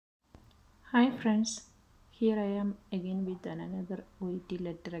Hi friends, here I am again with another OET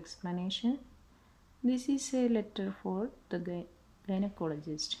letter explanation. This is a letter for the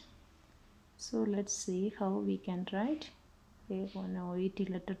gynecologist. So let's see how we can write an OET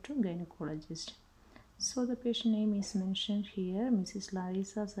letter to gynecologist. So the patient name is mentioned here, Mrs.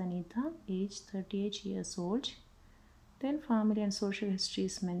 Larissa Zaneeta, age 38 years old. Then family and social history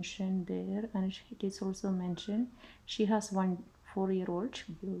is mentioned there, and it is also mentioned she has one 4-year-old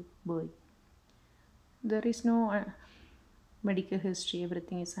boy. There is no medical history,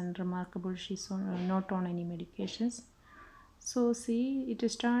 everything is unremarkable. She's not on any medications. So see, it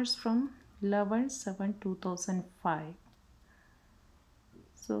starts from 11/7/2005.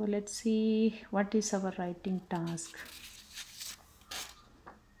 So let's see what is our writing task.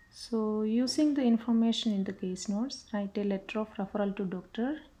 So using the information in the case notes, write a letter of referral to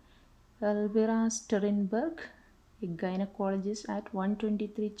Dr. Elvira Sternberg, a gynecologist at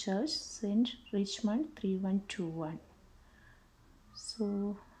 123 Church, St. Richmond 3121.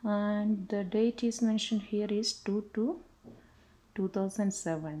 So, and the date is mentioned here is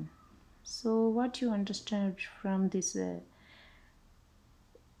 2/2/2007. So what you understand from this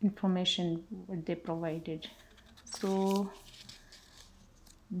information what they provided? So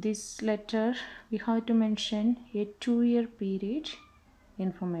this letter we have to mention a 2-year period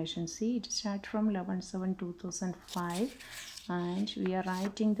information. See, it starts from 11/7/2005 and we are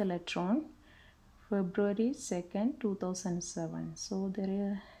writing the letter on February 2nd 2007. So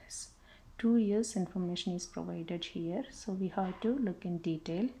there is 2 years information is provided here. So we have to look in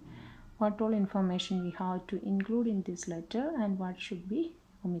detail what all information we have to include in this letter and what should be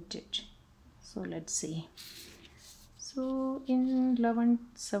omitted. So let's see. So in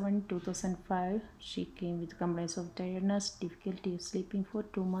 11/7/2005 she came with complaints of tiredness, difficulty of sleeping for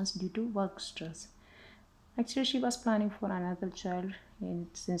 2 months due to work stress. Actually she was planning for another child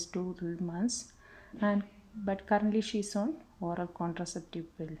since 2 months, but currently she is on oral contraceptive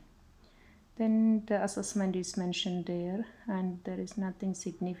pill. Then the assessment is mentioned there and there is nothing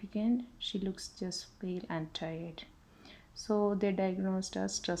significant. She looks just pale and tired. So they diagnosed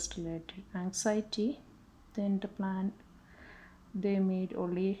as stress related anxiety. Then the plan, they made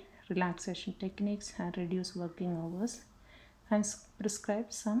only relaxation techniques and reduced working hours and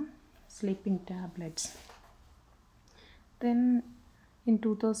prescribed some sleeping tablets. Then in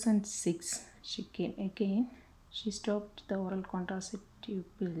 2006 she came again. She stopped the oral contraceptive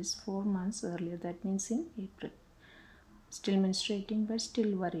pills 4 months earlier, that means in April. Still menstruating but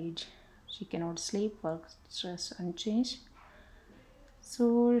still worried. She cannot sleep, work stress unchanged.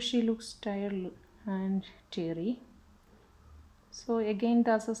 So she looks tired and teary. So again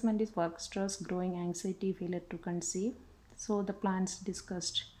the assessment is work stress, growing anxiety, failure to conceive. So the plans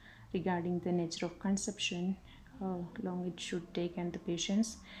discussed regarding the nature of conception, how long it should take and the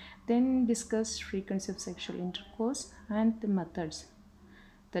patients. Then discussed frequency of sexual intercourse and the methods.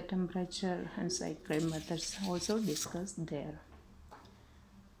 The temperature and cycle methods also discussed there.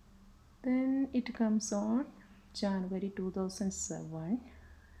 Then it comes on January 2007.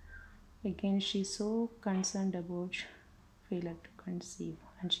 Again she's so concerned about failure to conceive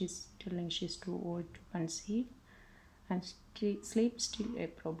and she's telling she's too old to conceive and sleep still a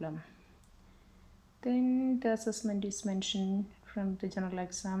problem. Then the assessment is mentioned from the general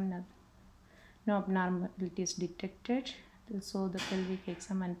exam, no abnormalities detected. So the pelvic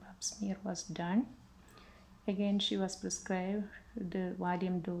exam and pap smear was done. Again she was prescribed, the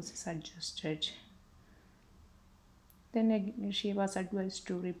Valium dose is adjusted. Then she was advised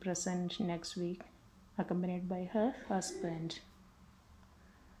to represent next week accompanied by her husband.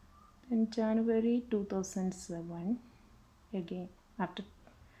 In January 2007, again after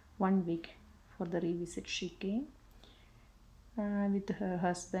 1 week for the revisit she came with her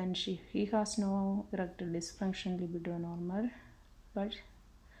husband. He has no erectile dysfunction, libido normal, but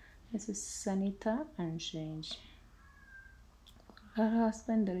Mrs. Zaneeta unchanged. Her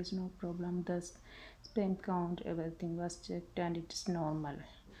husband there is no problem, the sperm count everything was checked and it is normal.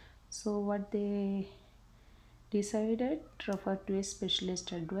 So what they decided, refer to a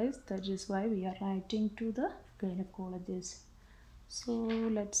specialist advice. That is why we are writing to the gynecologist. So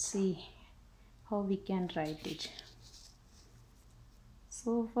let's see how we can write it.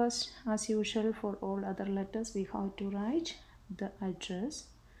 So first, as usual for all other letters, we have to write the address.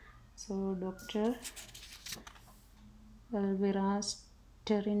 So Dr. Elvira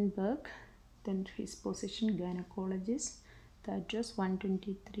Sternberg, then his position gynecologist, the address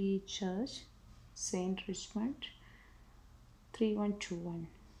 123 Church, St. Richmond 3121.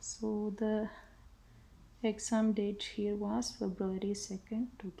 So the exam date here was February 2nd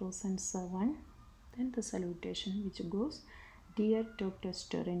 2007. Then the salutation which goes, Dear Dr.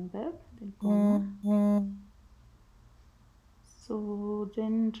 Sternberg, then comma. So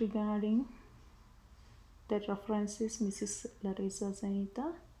then regarding the reference is Mrs. Larissa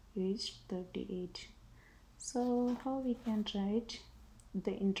Zaneeta, aged 38. So how we can write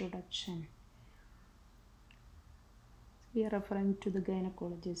the introduction? We are referring to the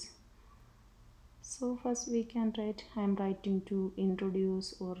gynecologist. So first we can write, I am writing to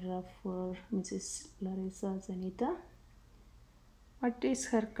introduce or refer Mrs. Larissa Zaneeta. What is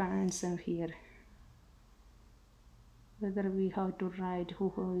her concern here? Whether we have to write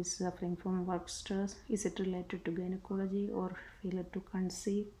who is suffering from work stress, is it related to gynecology or failure to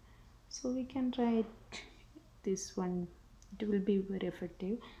conceive? So we can write this one, it will be very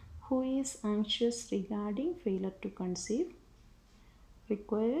effective. Who is anxious regarding failure to conceive,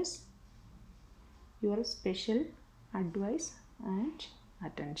 requires your special advice and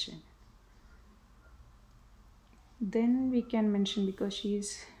attention. Then we can mention, because she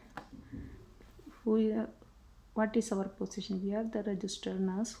is what is our position? We are the registered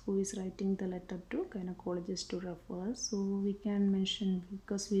nurse who is writing the letter to gynecologist to refer. So we can mention,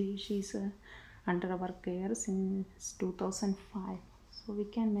 because she is under our care since 2005. So we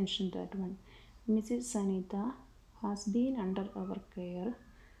can mention that one. Mrs. Zaneeta has been under our care,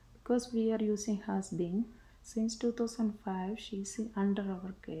 because we are using has been. Since 2005 she is under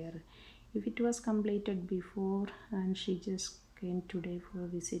our care. If it was completed before and she just came today for a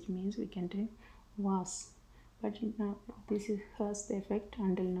visit, means we can take was. But now this has the effect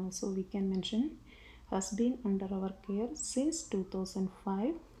until now, so we can mention has been under our care since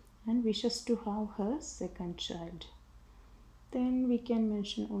 2005 and wishes to have her second child. Then we can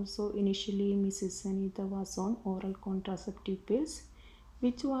mention also, initially Mrs. Zaneeta was on oral contraceptive pills,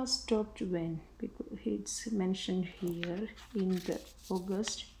 which was stopped when, because it's mentioned here in the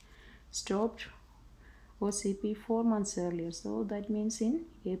August, stopped OCP 4 months earlier, so that means in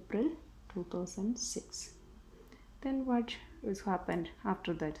April 2006. Then what has happened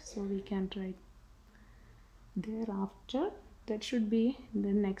after that? So we can write thereafter. That should be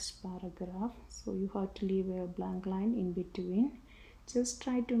the next paragraph. So you have to leave a blank line in between. Just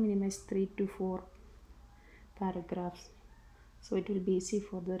try to minimize 3 to 4 paragraphs, so it will be easy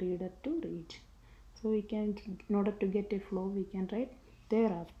for the reader to read. So we can, in order to get a flow, we can write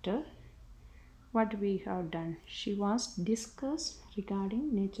thereafter. What we have done, she was discussed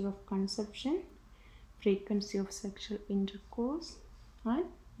regarding nature of conception, frequency of sexual intercourse and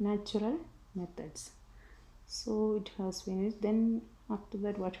natural methods. So it has finished. Then after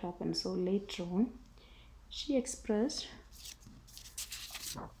that what happened? So later on she expressed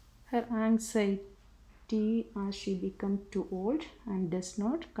her anxiety as she become too old and does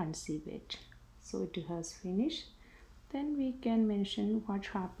not conceive it. So it has finished. Then we can mention what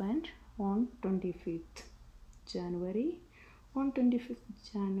happened on 25th January. On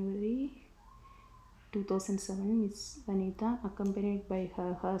 25th January 2007, Miss Zaneeta, accompanied by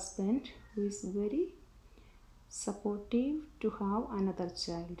her husband, who is very supportive to have another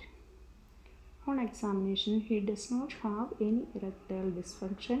child. On examination, he does not have any erectile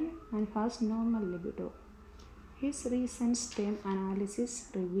dysfunction and has normal libido. His recent stem analysis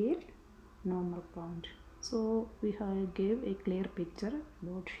revealed normal count. So we have gave a clear picture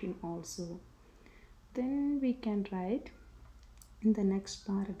about him also. Then we can write in the next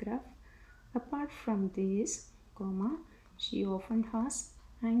paragraph, apart from this, comma, she often has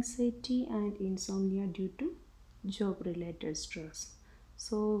anxiety and insomnia due to job related stress.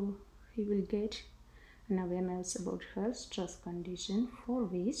 So he will get an awareness about her stress condition, for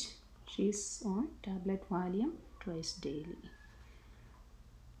which she is on tablet Valium twice daily.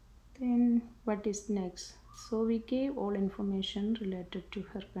 Then what is next? So we gave all information related to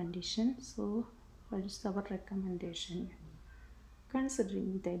her condition. So what is our recommendation?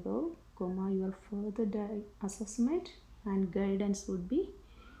 Considering the above, your further assessment and guidance would be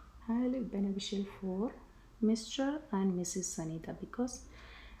highly beneficial for Mr. and Mrs. Zaneeta, because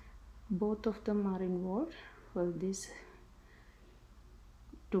both of them are involved for this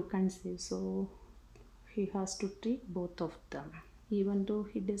to conceive. So he has to treat both of them, even though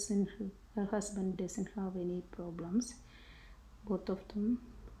her husband doesn't have any problems. Both of them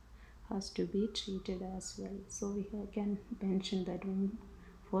has to be treated as well. So we can mention that one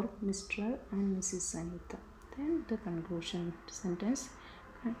for Mr. and Mrs. Zaneeta. Then the conclusion sentence.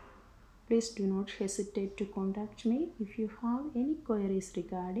 Please do not hesitate to contact me if you have any queries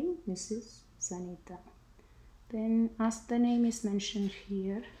regarding Mrs. Zaneeta. Then, as the name is mentioned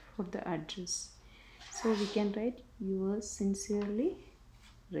here for the address, so we can write yours sincerely,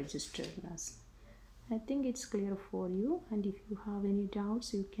 registered nurse. I think it's clear for you, and if you have any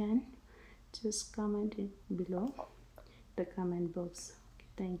doubts, you can just comment it below. the comment box. Okay,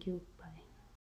 thank you. Bye.